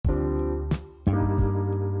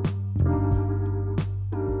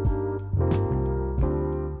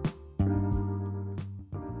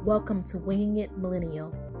Welcome to Winging It Millennial,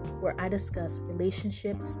 where I discuss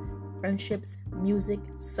relationships, friendships, music,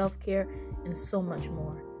 self-care, and so much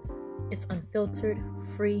more. It's unfiltered,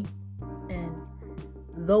 free, and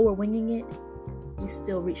though we're winging it, we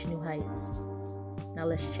still reach new heights. Now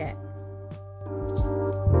let's chat.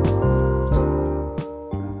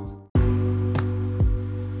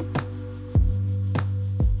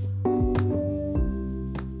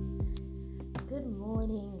 Good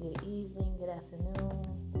morning, good evening, good afternoon,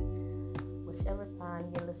 whichever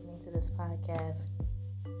time you're listening to this podcast.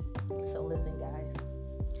 So listen, guys,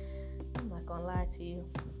 I'm not gonna lie to you.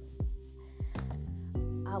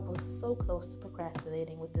 I was so close to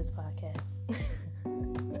procrastinating with this podcast.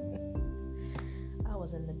 I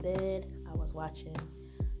was in the bed, I was watching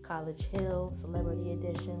College Hill Celebrity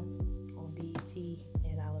Edition on BET,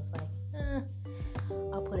 and I was like,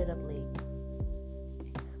 I'll put it up late.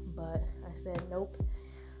 But I said, nope,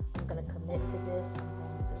 I'm going to commit to this, I'm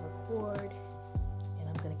going to record, and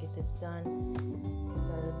I'm going to get this done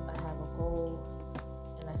because I have a goal,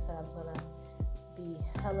 and I said I'm going to be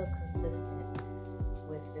hella consistent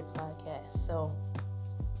with this podcast. So,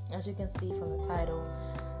 as you can see from the title,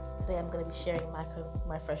 today I'm going to be sharing my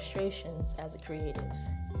frustrations as a creative.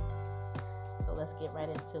 So let's get right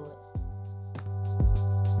into it.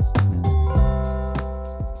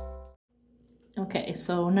 Okay,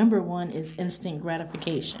 so number one is instant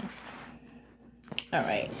gratification. All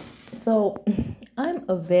right, so I'm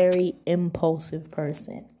a very impulsive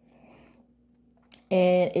person,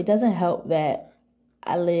 and it doesn't help that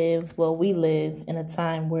we live in a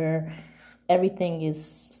time where everything is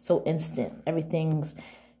so instant. Everything's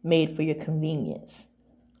made for your convenience.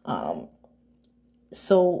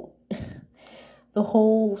 So the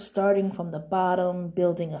whole starting from the bottom,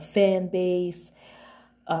 building a fan base,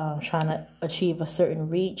 trying to achieve a certain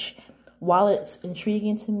reach, while it's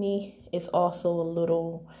intriguing to me, it's also a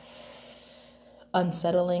little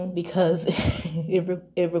unsettling because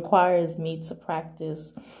it requires me to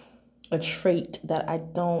practice a trait that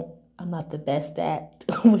I'm not the best at,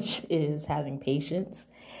 which is having patience.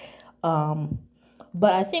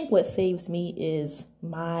 But I think what saves me is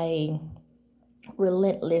my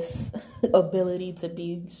relentless ability to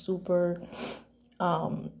be super,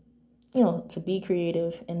 to be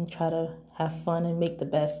creative and try to have fun and make the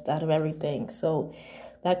best out of everything. So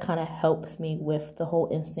that kind of helps me with the whole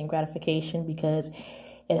instant gratification because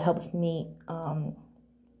it helps me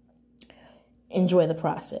enjoy the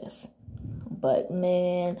process. But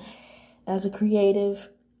man, as a creative,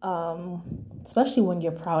 especially when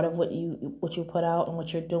you're proud of what you put out and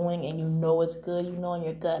what you're doing, and you know it's good, you know in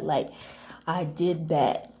your gut, like, I did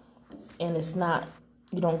that, and it's not,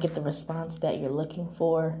 you don't get the response that you're looking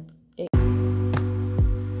for.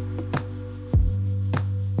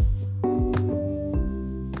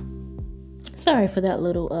 Sorry for that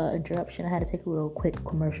little interruption. I had to take a little quick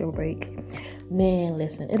commercial break. Man,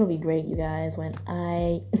 listen, it'll be great, you guys, when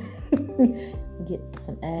I get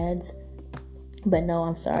some ads. But no,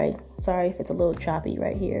 I'm sorry. Sorry if it's a little choppy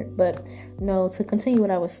right here. But no, to continue what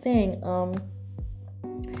I was saying,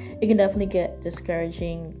 it can definitely get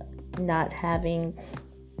discouraging not having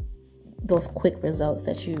those quick results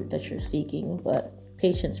that you're seeking. But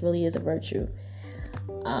patience really is a virtue.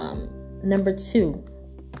 Number two,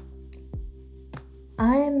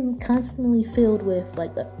 I'm constantly filled with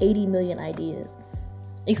like 80 million ideas,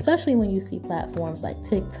 especially when you see platforms like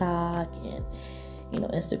TikTok and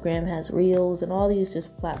Instagram has Reels and all these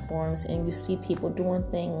just platforms, and you see people doing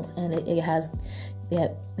things, and they have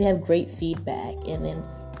great feedback, and then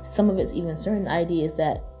some of it's even certain ideas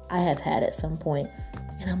that I have had at some point,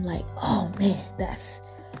 and I'm like, oh man, that's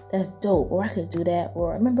dope, or I could do that,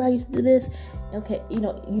 or remember I used to do this. Okay,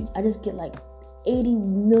 I just get like 80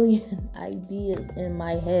 million ideas in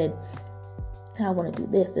my head, and I want to do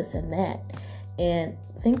this and that. And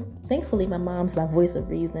thankfully my mom's my voice of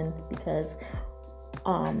reason, because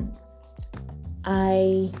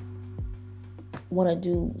I want to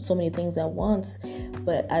do so many things at once,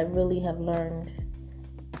 but I really have learned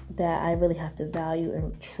that I really have to value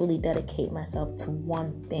and truly dedicate myself to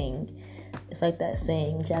one thing. It's like that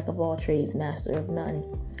saying, jack of all trades, master of none.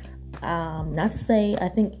 Not to say I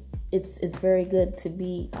think it's very good to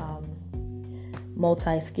be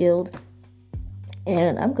multi-skilled,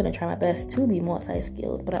 and I'm going to try my best to be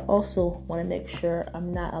multi-skilled, but I also want to make sure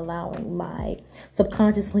I'm not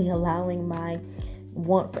subconsciously allowing my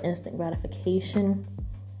want for instant gratification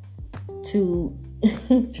to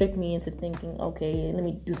trick me into thinking, okay, let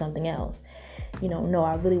me do something else. No,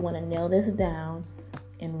 I really want to nail this down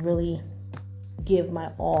and really give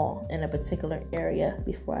my all in a particular area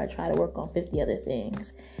before I try to work on 50 other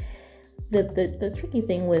things. The tricky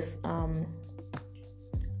thing with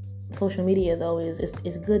social media though is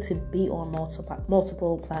it's good to be on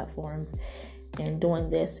multiple platforms and doing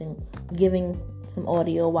this and giving some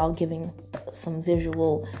audio while giving some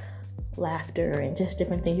visual laughter and just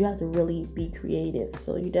different things. You have to really be creative.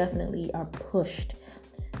 So you definitely are pushed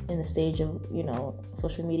in the stage of,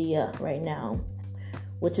 social media right now,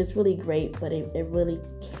 which is really great, but it really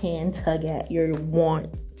can tug at your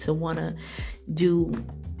want to do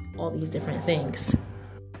all these different things.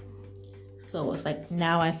 So it's like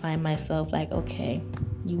now I find myself like, okay,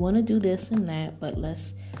 you want to do this and that, but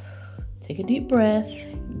let's take a deep breath,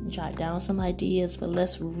 jot down some ideas, but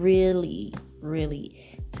let's really,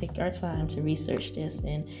 really take our time to research this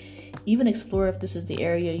and even explore if this is the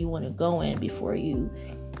area you want to go in before you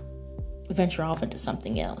venture off into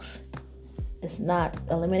something else. It's not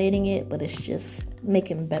eliminating it, but it's just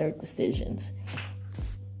making better decisions.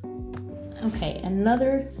 Okay,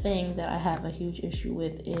 another thing that I have a huge issue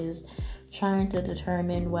with is trying to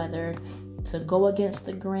determine whether to go against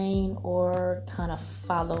the grain or kind of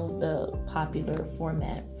follow the popular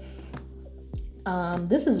format.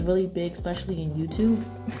 This is really big, especially in YouTube,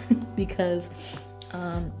 because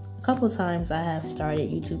a couple of times I have started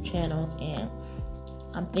YouTube channels and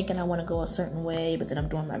I'm thinking I want to go a certain way, but then I'm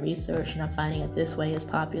doing my research and I'm finding that this way is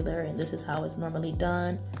popular and this is how it's normally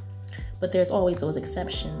done. But there's always those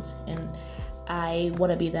exceptions, and I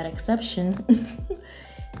want to be that exception.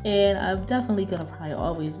 And I'm definitely going to probably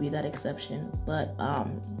always be that exception. But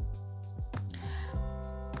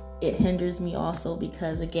it hinders me also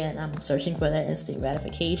because, again, I'm searching for that instant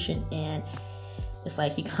gratification. And it's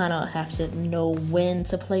like you kind of have to know when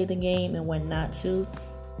to play the game and when not to,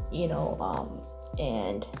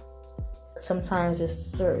 and sometimes there's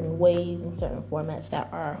certain ways and certain formats that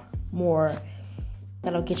are more,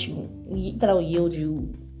 that'll yield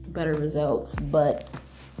you better results. But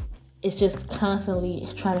it's just constantly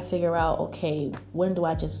trying to figure out, okay, when do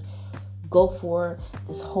I just go for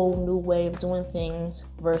this whole new way of doing things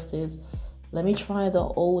versus let me try the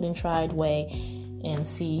old and tried way and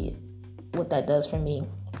see what that does for me.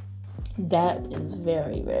 That is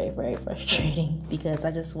very, very, very frustrating because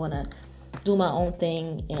I just want to do my own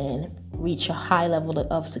thing and reach a high level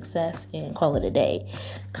of success and call it a day.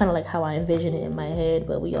 Kind of like how I envision it in my head,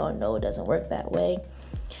 but we all know it doesn't work that way.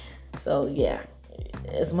 So yeah,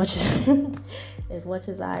 as much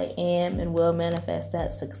as I am and will manifest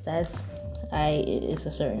that success, it's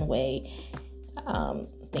a certain way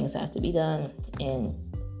things have to be done, and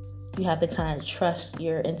you have to kind of trust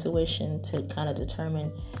your intuition to kind of determine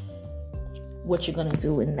what you're going to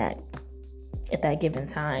do at that given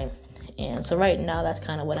time. And so right now that's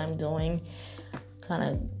kind of what I'm doing, kind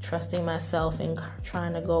of trusting myself and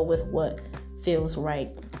trying to go with what feels right.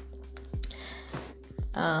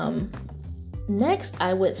 Next,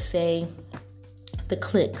 I would say the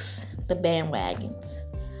cliques, the bandwagons.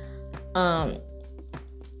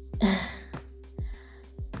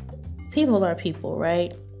 People are people,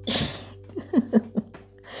 right?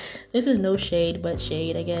 This is no shade, but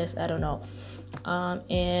shade, I guess. I don't know.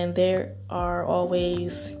 And there are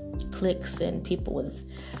always cliques and people with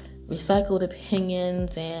recycled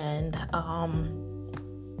opinions and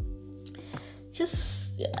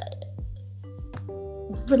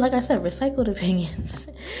but like I said, recycled opinions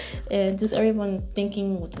and just everyone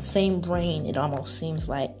thinking with the same brain, it almost seems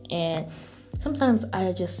like. And sometimes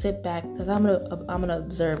I just sit back because I'm an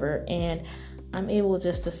observer, and I'm able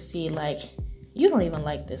just to see, like, you don't even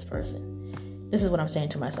like this person. This is what I'm saying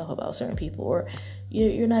to myself about certain people, or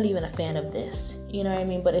you're not even a fan of this, you know what I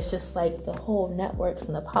mean? But it's just like the whole networks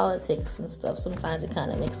and the politics and stuff. Sometimes it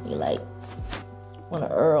kind of makes me like want to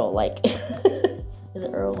Earl, like is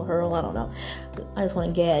it Earl or Hurl? I don't know. I just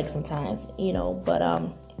want to gag sometimes, but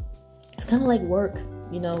it's kind of like work,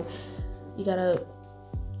 you gotta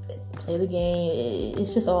play the game.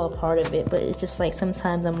 It's just all a part of it, but it's just like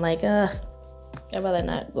sometimes I'm like, I'd rather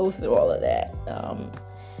not go through all of that.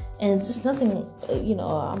 And it's just nothing,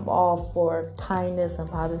 I'm all for kindness and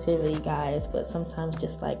positivity, guys, but sometimes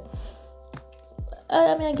just like,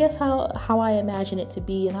 I guess how I imagine it to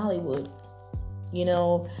be in Hollywood.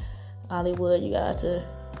 Hollywood, you got to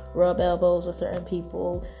rub elbows with certain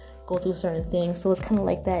people, go through certain things. So it's kind of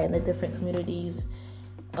like that in the different communities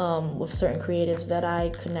with certain creatives that I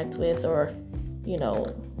connect with or,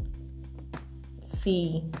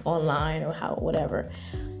 see online or whatever.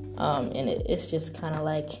 And it's just kind of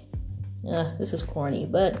like, this is corny,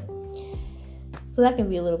 but so that can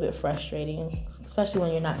be a little bit frustrating, especially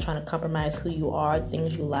when you're not trying to compromise who you are,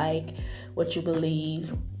 things you like, what you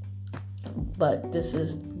believe, but this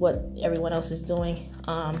is what everyone else is doing.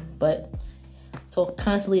 But so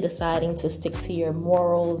constantly deciding to stick to your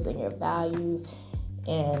morals and your values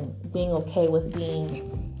and being okay with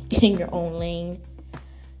being in your own lane,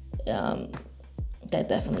 that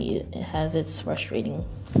definitely has its frustrating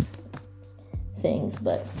things,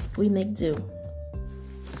 but we make do.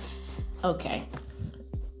 Okay.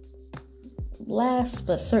 Last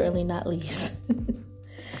but certainly not least,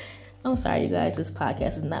 I'm sorry, you guys, this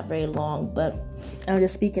podcast is not very long, but I'm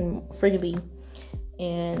just speaking freely,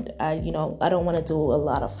 and I don't want to do a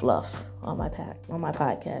lot of fluff on my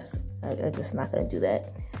podcast. I'm just not going to do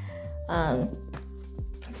that.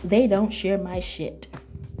 They don't share my shit.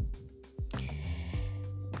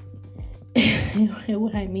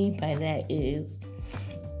 What I mean by that is,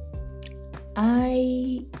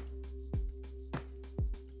 I'm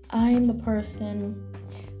a person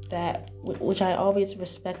that, which I always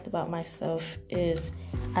respect about myself, is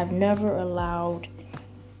I've never allowed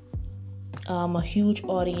a huge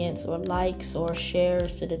audience or likes or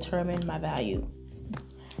shares to determine my value.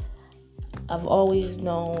 I've always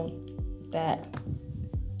known that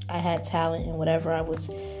I had talent in whatever I was,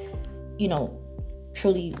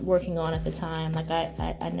 truly working on at the time. Like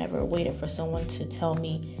I never waited for someone to tell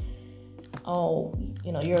me, oh,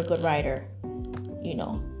 you're a good writer.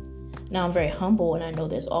 Now I'm very humble and I know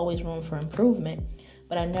there's always room for improvement,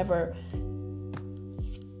 but I never,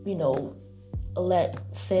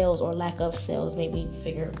 let sales or lack of sales make me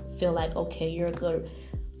feel like, okay, you're a good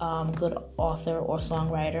author or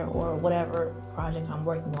songwriter or whatever project I'm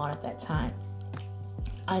working on at that time.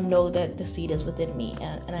 I know that the seed is within me,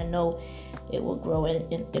 and I know it will grow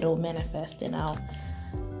and it'll manifest, and I'll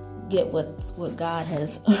get what God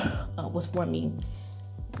has was for me.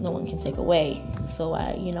 No one can take away. So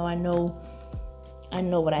I know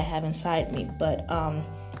what I have inside me, but I'm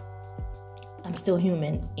still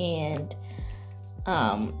human, and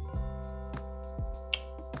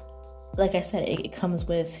like I said, it comes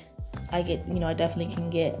with, I definitely can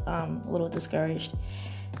get a little discouraged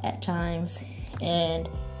at times, and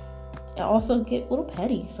I also get a little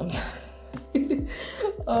petty sometimes.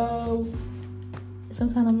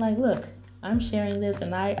 Sometimes I'm like, look, I'm sharing this,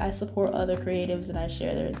 and I support other creatives, and I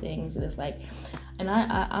share their things, and it's like, and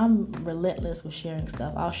I'm relentless with sharing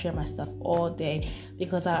stuff. I'll share my stuff all day,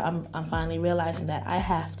 because I'm finally realizing that I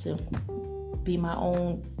have to be my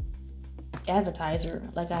own advertiser.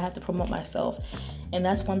 Like, I have to promote myself, and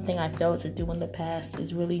that's one thing I failed to do in the past,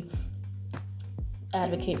 is really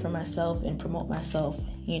advocate for myself and promote myself.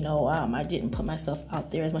 I didn't put myself out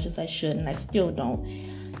there as much as I should, and I still don't.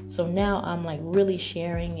 So now I'm like really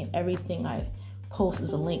sharing, and everything I post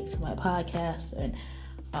is a link to my podcast, and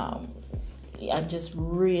I'm just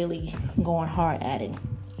really going hard at it.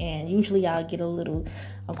 And usually I'll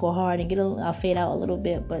go hard and I'll fade out a little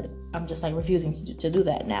bit, but I'm just like refusing to do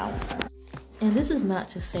that now. And this is not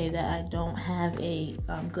to say that I don't have a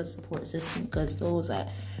good support system, because those that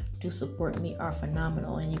do support me are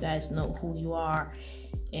phenomenal, and you guys know who you are,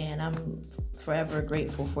 and I'm forever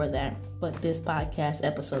grateful for that. But this podcast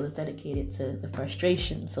episode is dedicated to the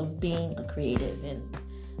frustrations of being a creative and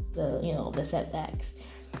the setbacks.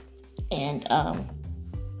 And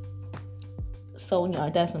so I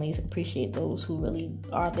definitely appreciate those who really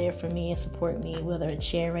are there for me and support me, whether it's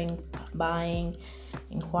sharing, buying,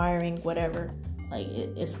 inquiring, whatever. Like,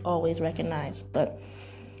 it's always recognized. But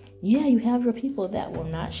yeah, you have your people that will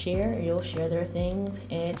not share. You'll share their things,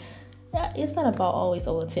 and it's not about always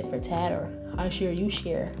tit for tat or I share, you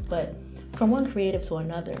share. But from one creative to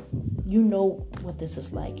another, you know what this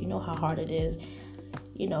is like. You know how hard it is.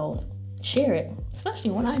 Share it,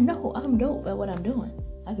 especially when I know I'm dope at what I'm doing.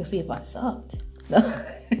 I can see if I sucked. For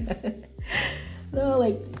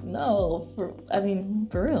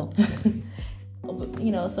real.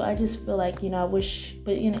 So I just feel like, I wish,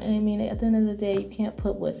 but at the end of the day, you can't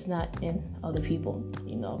put what's not in other people.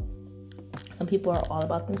 Some people are all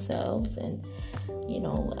about themselves, and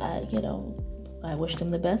I wish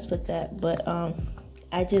them the best with that. But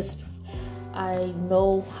I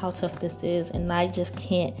know how tough this is, and I just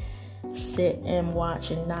can't sit and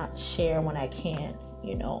watch and not share when I can.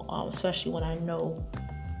 Especially when I know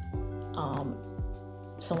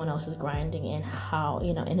someone else is grinding, and how,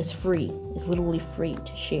 and it's free. It's literally free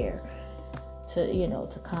to share,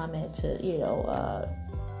 to comment, so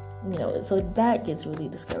that gets really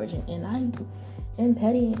discouraging. And I'm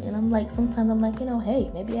petty, and I'm like, sometimes I'm like, hey,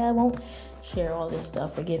 maybe I won't share all this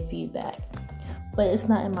stuff or give feedback. But it's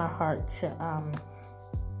not in my heart to,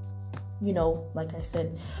 like I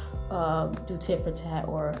said, do tit for tat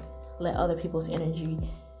or let other people's energy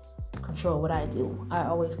control what I do. I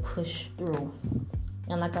always push through.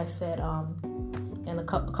 And like I said, in a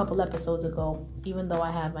couple episodes ago, even though I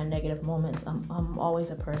have my negative moments, I'm always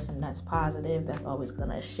a person that's positive, that's always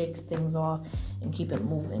gonna shake things off and keep it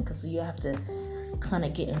moving. Because you have to kind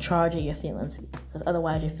of get in charge of your feelings, because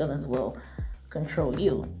otherwise your feelings will control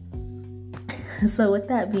you. So with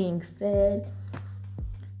that being said,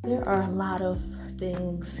 there are a lot of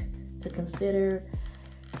things to consider,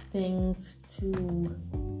 things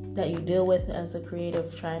that you deal with as a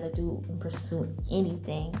creative trying to do and pursue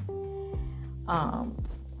anything.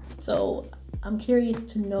 So I'm curious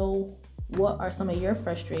to know, what are some of your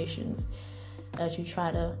frustrations as you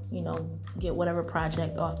try to, get whatever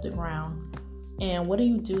project off the ground? And what do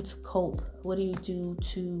you do to cope? What do you do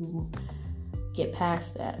to get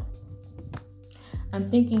past that? I'm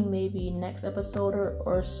thinking maybe next episode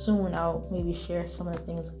or soon I'll maybe share some of the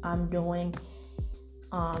things I'm doing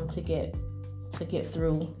to get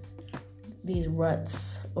through these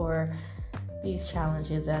ruts or these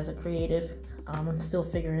challenges as a creative. I'm still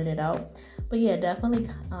figuring it out. But yeah, definitely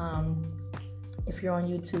if you're on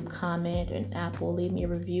YouTube, comment, and Apple, leave me a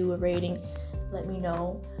review, a rating. Let me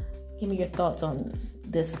know. Give me your thoughts on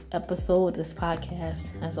this episode, this podcast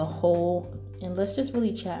as a whole. And let's just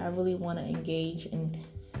really chat. I really want to engage and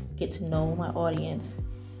get to know my audience.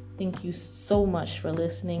 Thank you so much for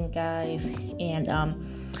listening, guys. And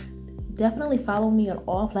definitely follow me on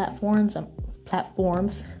all platforms.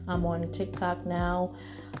 I'm on TikTok now,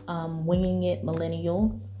 Winging It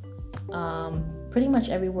Millennial. Pretty much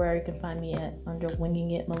everywhere you can find me under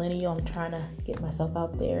Winging It Millennial. I'm trying to get myself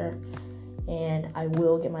out there, and I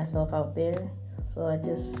will get myself out there. So I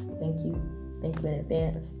just thank you in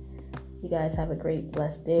advance. You guys have a great,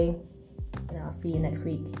 blessed day, and I'll see you next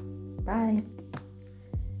week. Bye.